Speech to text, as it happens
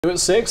At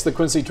 6, the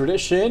Quincy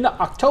tradition,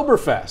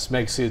 Oktoberfest,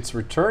 makes its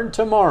return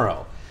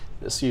tomorrow.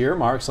 This year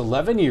marks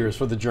 11 years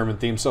for the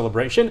German-themed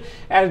celebration,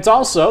 and it's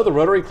also the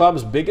Rotary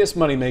Club's biggest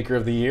moneymaker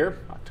of the year.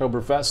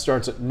 Oktoberfest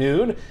starts at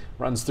noon,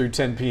 runs through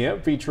 10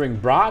 p.m., featuring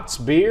brats,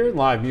 beer, and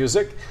live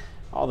music.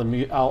 All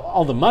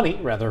the money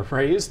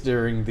raised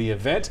during the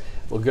event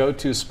will go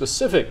to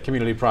specific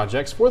community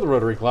projects for the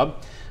Rotary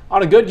Club.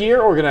 On a good year,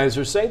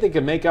 organizers say they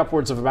can make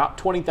upwards of about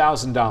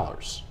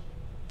 $20,000.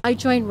 I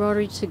joined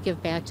Rotary to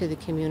give back to the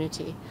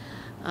community.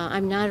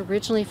 I'm not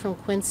originally from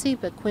Quincy,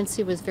 but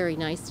Quincy was very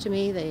nice to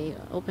me. They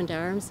opened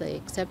arms, they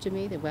accepted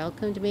me, they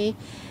welcomed me,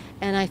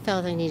 and I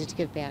felt I needed to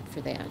give back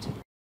for that.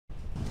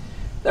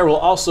 There will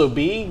also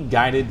be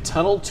guided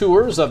tunnel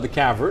tours of the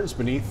caverns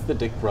beneath the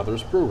Dick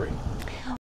Brothers Brewery.